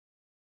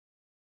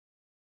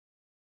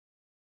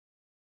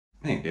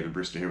Hey, David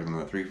Brewster here with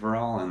another 3 for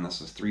All, and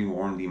this is 3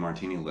 Warren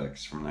DeMartini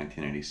licks from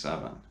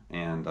 1987.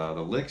 And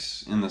the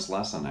licks in this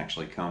lesson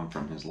actually come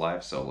from his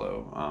live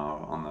solo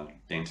on the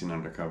Dancing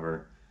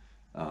Undercover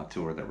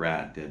tour that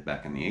Ratt did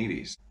back in the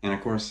 80s. And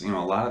of course, a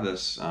lot of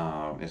this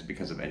is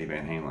because of Eddie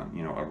Van Halen.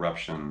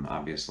 Eruption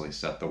obviously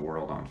set the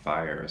world on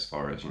fire as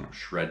far as,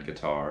 shred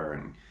guitar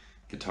and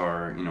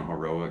guitar,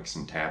 heroics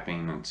and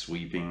tapping and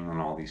sweeping and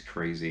all these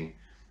crazy,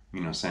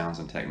 sounds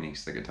and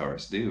techniques that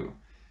guitarists do.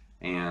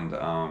 And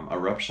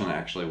Eruption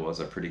actually was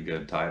a pretty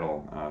good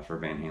title for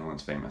Van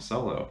Halen's famous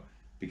solo,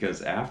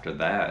 because after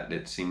that,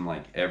 it seemed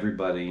like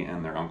everybody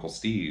and their Uncle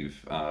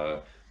Steve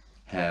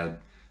had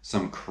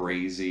some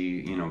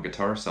crazy,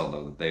 guitar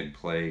solo that they'd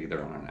play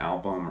either on an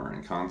album or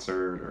in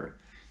concert or,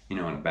 in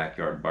a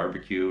backyard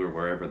barbecue or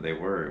wherever they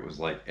were. It was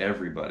like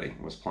everybody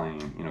was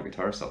playing,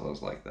 guitar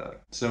solos like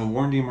that. So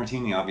Warren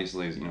DeMartini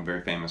obviously is,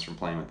 very famous for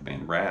playing with the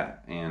band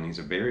Ratt, and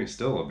he's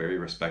still a very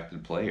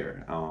respected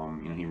player.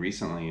 He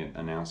recently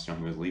announced,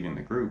 he was leaving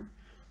the group.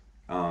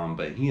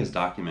 But he has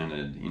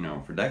documented,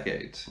 for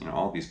decades,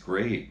 all these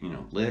great,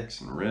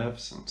 licks and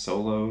riffs and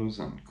solos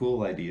and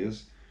cool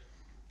ideas.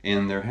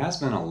 And there has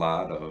been a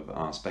lot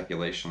of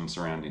speculation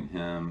surrounding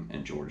him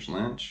and George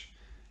Lynch.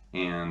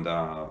 And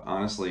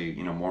honestly,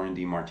 Warren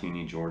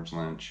DeMartini, George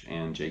Lynch,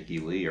 and Jake E.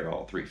 Lee are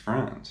all 3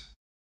 friends.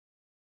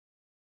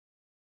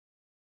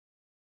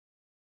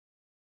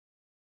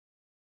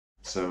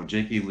 So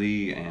Jake E.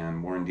 Lee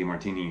and Warren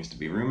DeMartini used to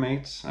be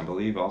roommates. I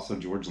believe also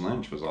George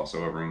Lynch was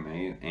also a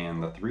roommate.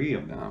 And the 3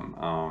 of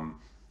them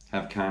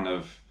have kind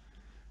of,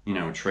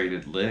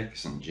 traded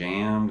licks and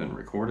jammed and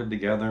recorded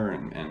together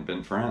and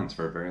been friends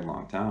for a very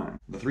long time.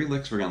 The 3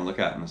 licks we're going to look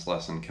at in this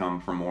lesson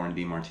come from Warren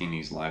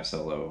DeMartini's live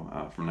solo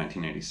from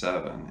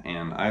 1987.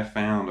 And I've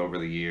found over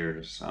the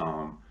years,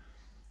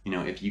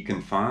 if you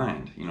can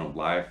find,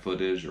 live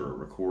footage or a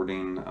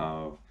recording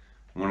of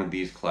one of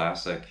these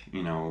classic,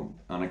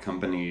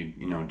 unaccompanied,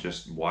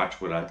 just watch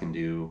what I can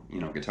do,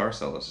 guitar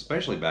solos,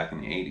 especially back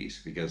in the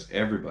 80s, because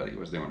everybody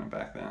was doing it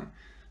back then.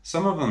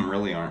 Some of them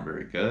really aren't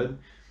very good.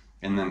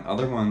 And then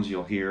other ones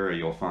you'll hear or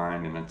you'll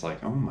find, and it's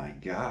like, oh my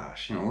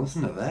gosh,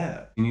 listen to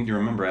that. You need to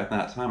remember at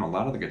that time, a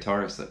lot of the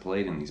guitarists that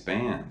played in these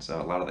bands, a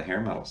lot of the hair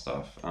metal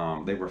stuff,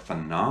 they were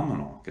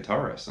phenomenal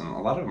guitarists, and a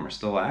lot of them are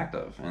still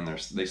active, and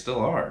they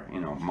still are,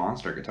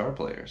 monster guitar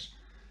players.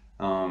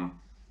 But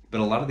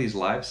a lot of these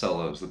live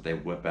solos that they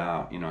whip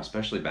out,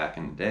 especially back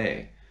in the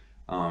day,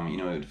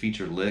 it would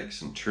feature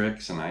licks and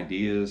tricks and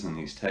ideas and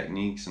these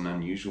techniques and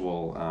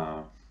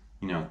unusual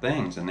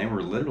things, and they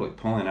were literally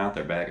pulling out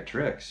their bag of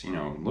tricks.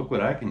 Look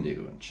what I can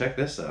do, and check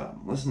this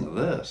out, listen to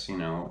this,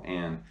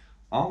 and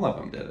all of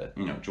them did it.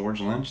 George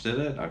Lynch did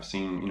it. I've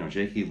seen,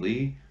 Jake E.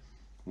 Lee,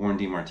 Warren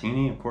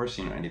DeMartini, of course,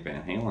 Eddie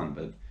Van Halen,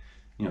 but,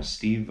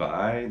 Steve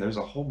Vai, there's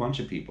a whole bunch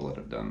of people that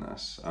have done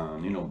this.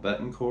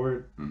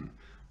 Betancourt and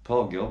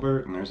Paul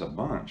Gilbert, and there's a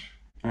bunch.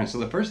 All right, so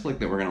the first lick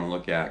that we're going to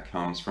look at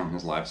comes from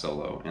his live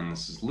solo, and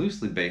this is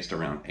loosely based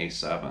around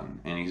A7,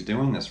 and he's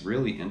doing this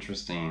really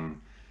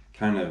interesting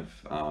kind of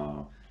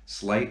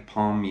slight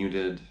palm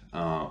muted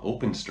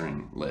open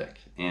string lick,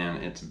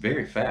 and it's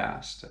very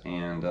fast.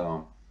 And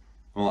well,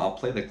 I'll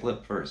play the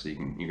clip first so you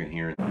can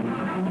hear it.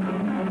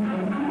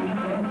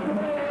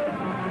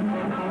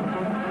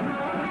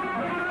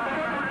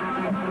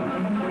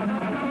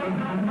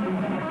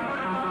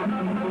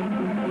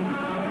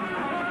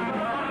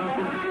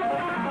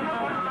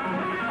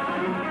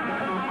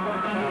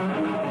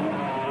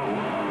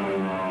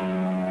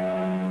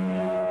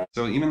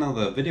 So even though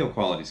the video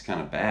quality is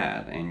kind of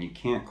bad and you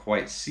can't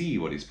quite see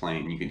what he's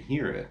playing, you can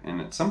hear it, and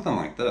it's something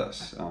like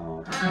this.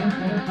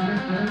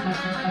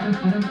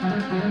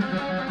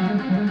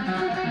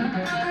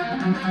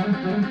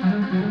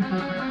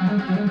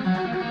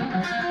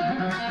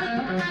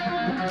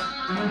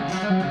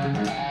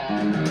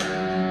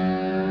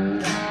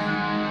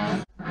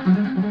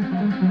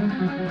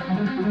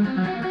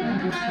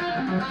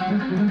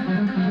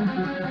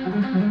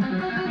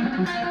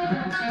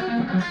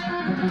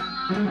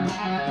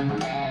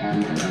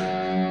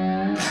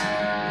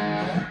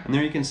 And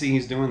there you can see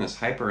he's doing this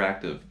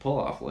hyperactive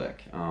pull-off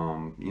lick,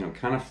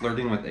 kind of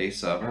flirting with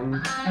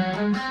A7.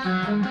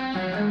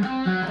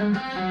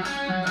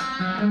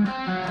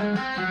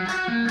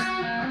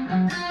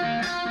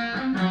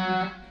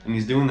 And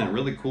he's doing that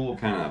really cool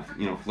kind of,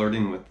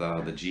 flirting with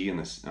the G and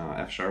the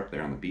F sharp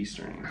there on the B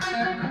string.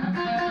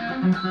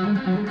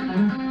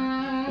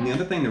 And the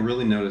other thing to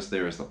really notice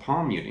there is the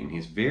palm muting.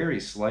 He's very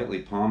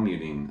slightly palm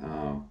muting,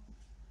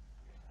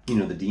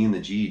 the D and the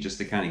G, just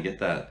to kind of get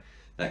that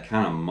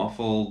kind of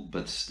muffled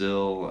but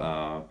still,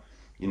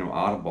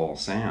 audible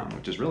sound,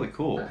 which is really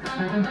cool.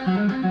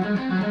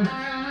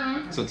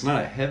 So it's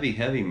not a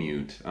heavy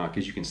mute,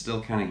 because you can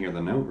still kind of hear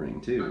the note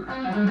ring too.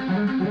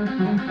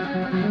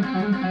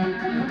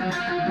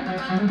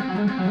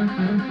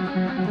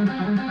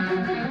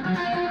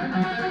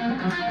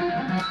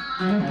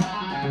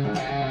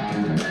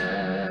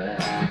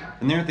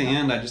 And there at the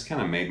end, I just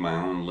kind of made my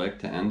own lick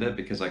to end it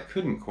because I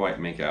couldn't quite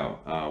make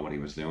out what he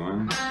was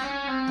doing.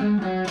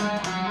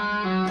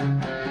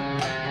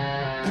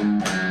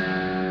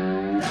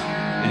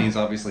 he's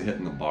obviously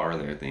hitting the bar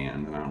there at the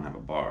end, and I don't have a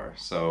bar.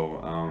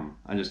 So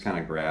I just kind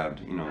of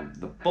grabbed,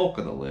 the bulk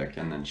of the lick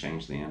and then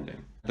changed the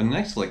ending. The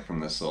next lick from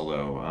this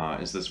solo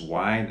is this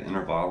wide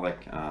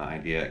intervallic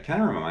idea. It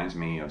kind of reminds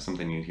me of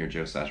something you'd hear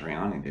Joe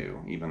Satriani do,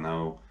 even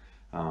though,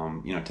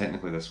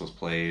 technically this was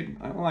played,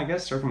 well, I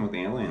guess Surfing with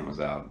the Alien was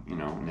out,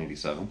 in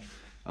 '87.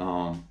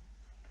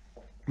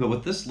 But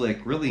with this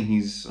lick, really,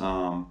 he's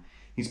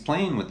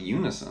playing with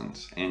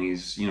unisons, and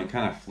he's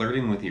kind of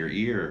flirting with your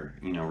ear,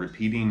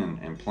 repeating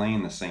and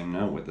playing the same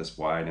note with this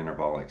wide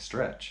intervallic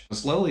stretch. So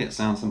slowly it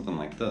sounds something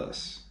like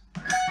this.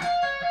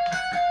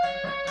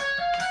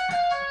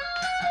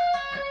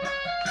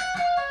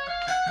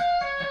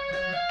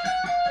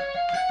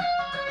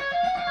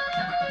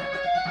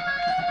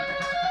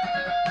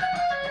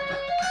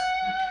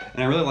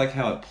 And I really like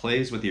how it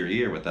plays with your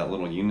ear with that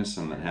little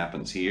unison that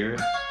happens here.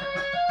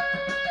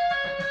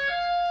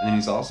 And then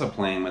he's also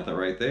playing with it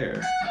right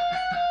there.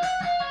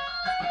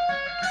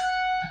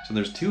 So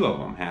there's two of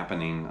them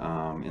happening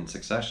in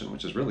succession,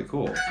 which is really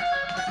cool.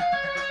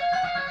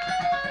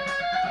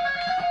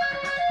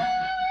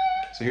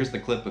 So here's the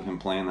clip of him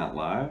playing that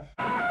live.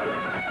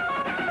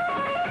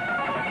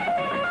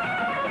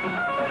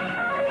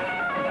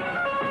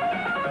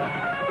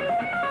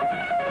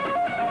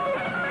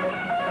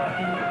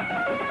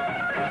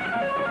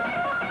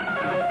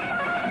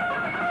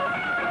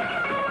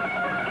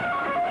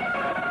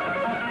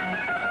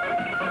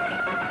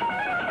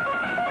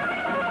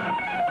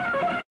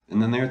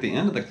 And then there at the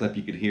end of the clip,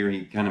 you could hear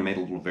he kind of made a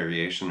little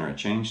variation or a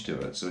change to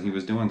it. So he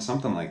was doing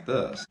something like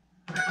this.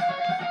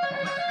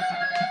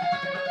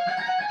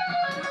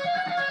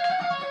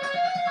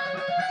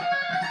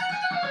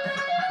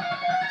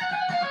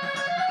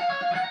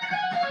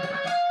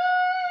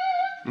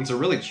 It's a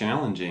really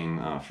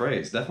challenging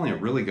phrase, definitely a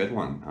really good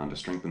one to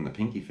strengthen the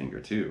pinky finger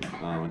too.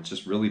 It's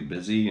just really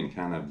busy and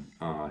kind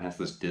of has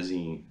this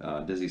dizzy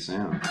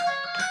sound.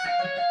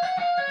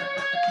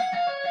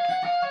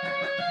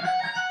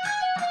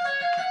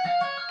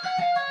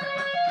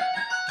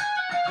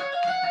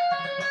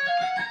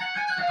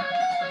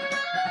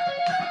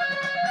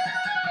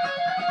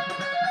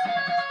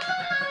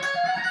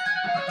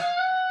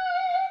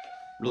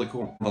 Really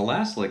cool. The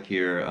last lick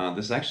here,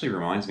 this actually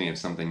reminds me of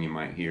something you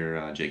might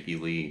hear Jakey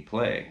Lee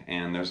play,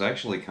 and there's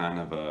actually kind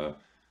of a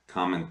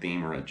common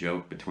theme or a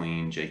joke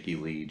between Jakey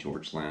Lee,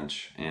 George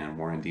Lynch, and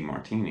Warren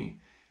DeMartini.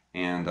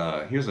 And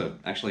here's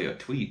actually a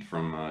tweet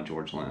from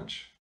George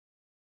Lynch.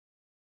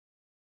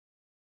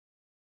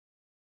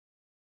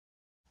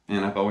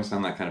 And I've always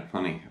found that kind of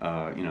funny,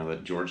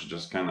 that George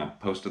just kind of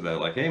posted that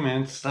like, hey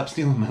man, stop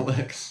stealing my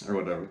licks, or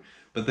whatever.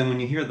 But then when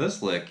you hear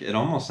this lick, it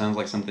almost sounds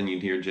like something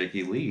you'd hear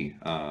Jakey Lee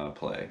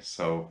play.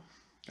 So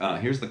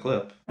here's the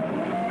clip.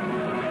 And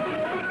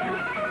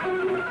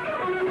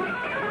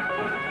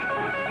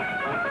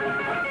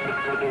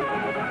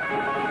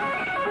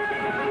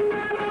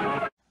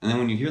then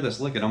when you hear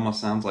this lick, it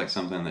almost sounds like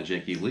something that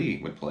Jakey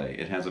Lee would play.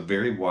 It has a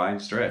very wide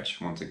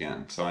stretch, once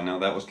again. So I know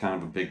that was kind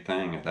of a big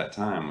thing at that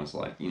time, was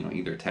like,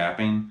 either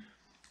tapping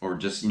or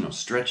just,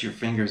 stretch your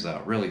fingers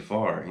out really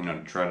far,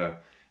 to try to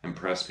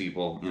impress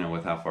people,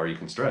 with how far you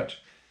can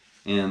stretch.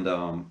 And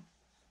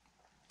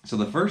so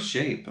the first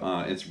shape,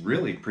 it's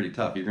really pretty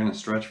tough. You're going to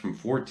stretch from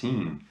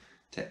 14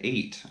 to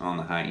 8 on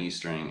the high E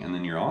string, and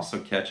then you're also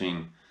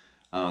catching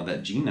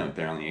that G note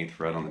there on the 8th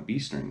fret on the B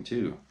string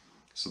too.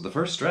 So the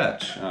first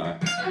stretch,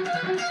 and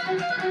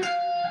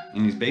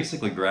he's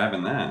basically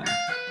grabbing that.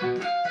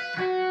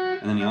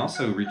 And then he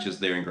also reaches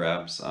there and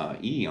grabs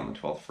E on the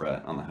 12th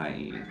fret on the high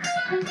E.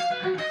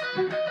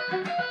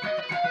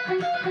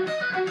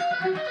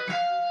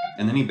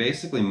 And then he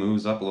basically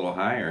moves up a little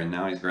higher, and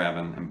now he's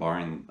grabbing and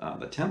barring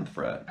the 10th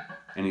fret.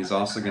 And he's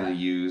also going to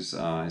use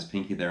his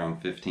pinky there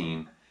on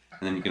 15.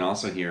 And then you can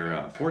also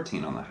hear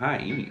 14 on the high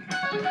E.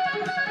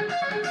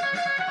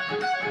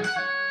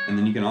 And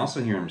then you can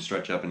also hear him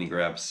stretch up and he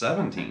grabs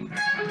 17.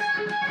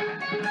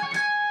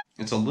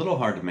 It's a little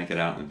hard to make it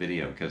out in the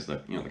video because the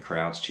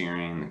crowd's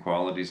cheering, the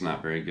quality's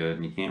not very good,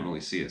 and you can't really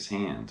see his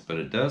hands, but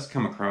it does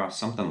come across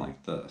something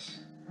like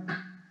this.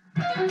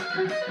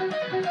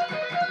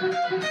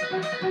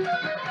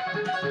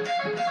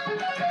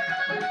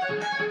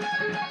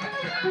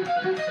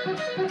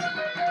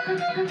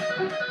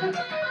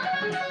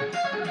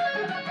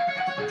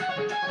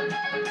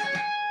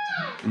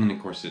 And then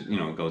of course it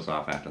goes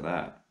off after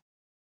that.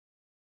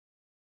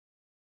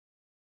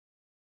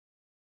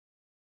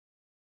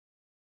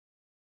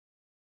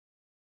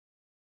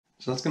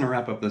 So that's going to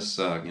wrap up this,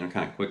 kind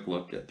of quick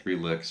look at 3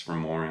 licks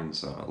from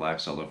Warren's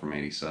live solo from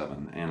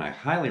 '87. And I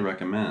highly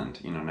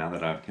recommend, now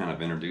that I've kind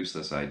of introduced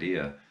this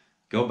idea,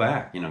 go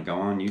back, go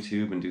on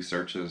YouTube and do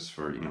searches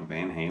for,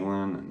 Van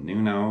Halen and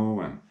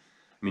Nuno. And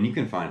I mean, you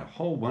can find a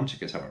whole bunch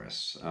of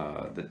guitarists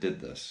that did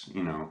this,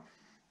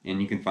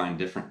 and you can find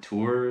different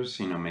tours,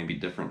 maybe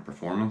different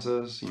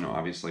performances,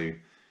 obviously,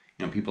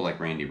 people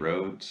like Randy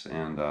Rhoads,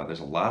 and there's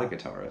a lot of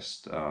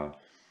guitarists,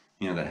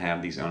 that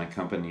have these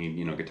unaccompanied,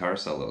 guitar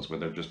solos where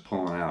they're just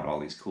pulling out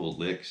all these cool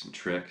licks and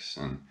tricks,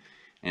 and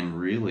and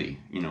really,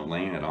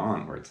 laying it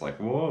on where it's like,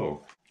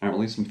 whoa. All right, well,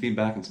 leave some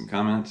feedback and some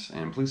comments,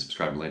 and please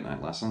subscribe to Late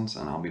Night Lessons,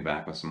 and I'll be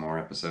back with some more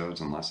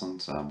episodes and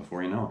lessons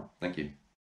before you know it. Thank you.